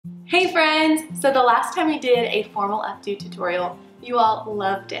Hey friends! So the last time we did a formal updo tutorial, you all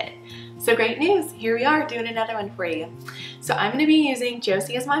loved it. So great news, here we are doing another one for you. So I'm going to be using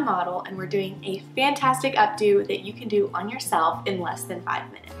Josie as my model, and we're doing a fantastic updo that you can do on yourself in less than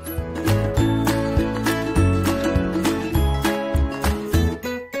 5 minutes.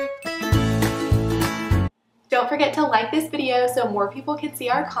 Don't forget to like this video so more people can see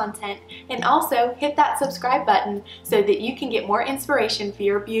our content, and also hit that subscribe button so that you can get more inspiration for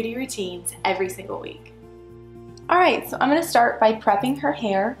your beauty routines every single week. Alright, so I'm going to start by prepping her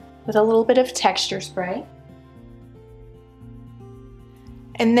hair with a little bit of texture spray.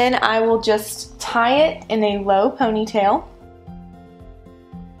 And then I will just tie it in a low ponytail.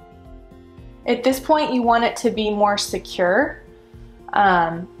 At this point you want it to be more secure.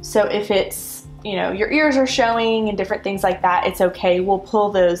 So if it's, you know, your ears are showing and different things like that, it's okay. We'll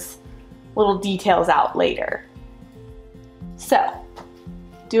pull those little details out later. So,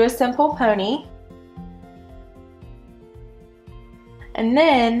 do a simple pony. And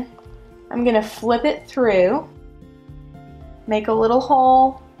then I'm gonna flip it through, make a little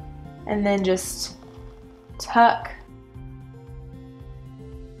hole, and then just tuck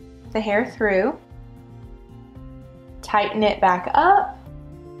the hair through, tighten it back up.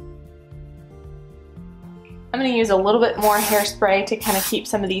 I'm going to use a little bit more hairspray to kind of keep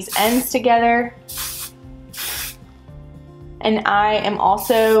some of these ends together. And I am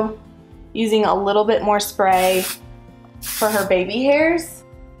also using a little bit more spray for her baby hairs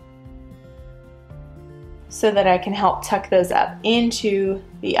so that I can help tuck those up into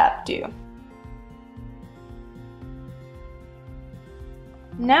the updo.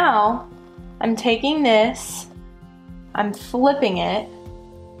 Now I'm taking this, I'm flipping it,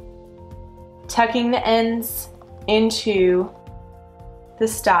 tucking the ends into the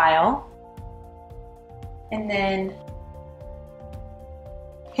style, and then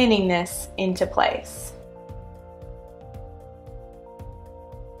pinning this into place.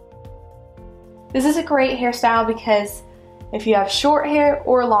 This is a great hairstyle because if you have short hair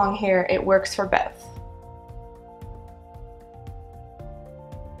or long hair, it works for both.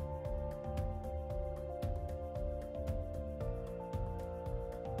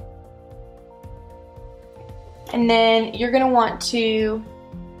 And then you're going to want to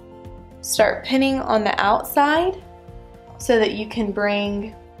start pinning on the outside so that you can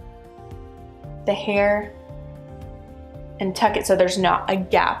bring the hair and tuck it so there's not a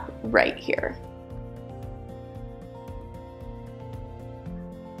gap right here.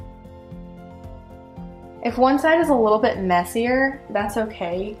 If one side is a little bit messier, that's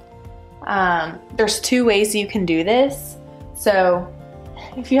okay. There's two ways you can do this. So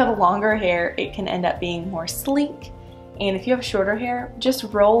if you have longer hair, it can end up being more sleek, and if you have shorter hair, just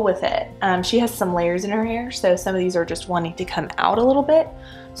roll with it. She has some layers in her hair, so some of these are just wanting to come out a little bit.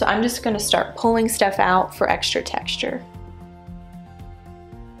 So I'm just going to start pulling stuff out for extra texture.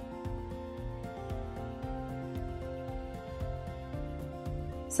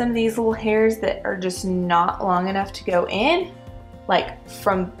 Some of these little hairs that are just not long enough to go in, like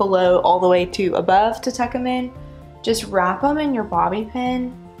from below all the way to above to tuck them in, just wrap them in your bobby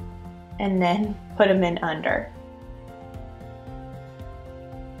pin and then put them in under.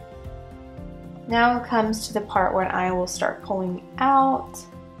 Now it comes to the part where I will start pulling out.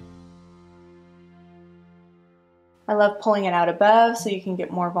 I love pulling it out above so you can get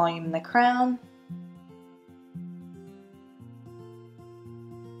more volume in the crown.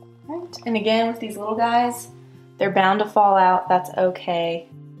 Right. And again, with these little guys, they're bound to fall out. That's okay.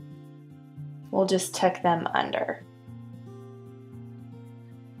 We'll just tuck them under.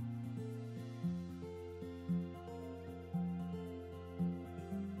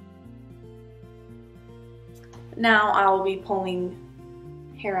 Now I will be pulling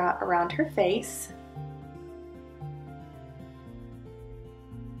hair out around her face.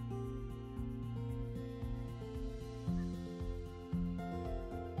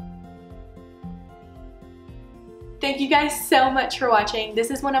 Thank you guys so much for watching.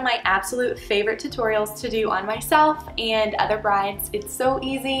 This is one of my absolute favorite tutorials to do on myself and other brides. It's so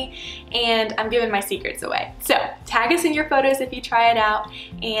easy, and I'm giving my secrets away. So tag us in your photos if you try it out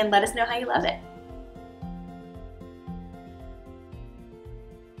and let us know how you love it.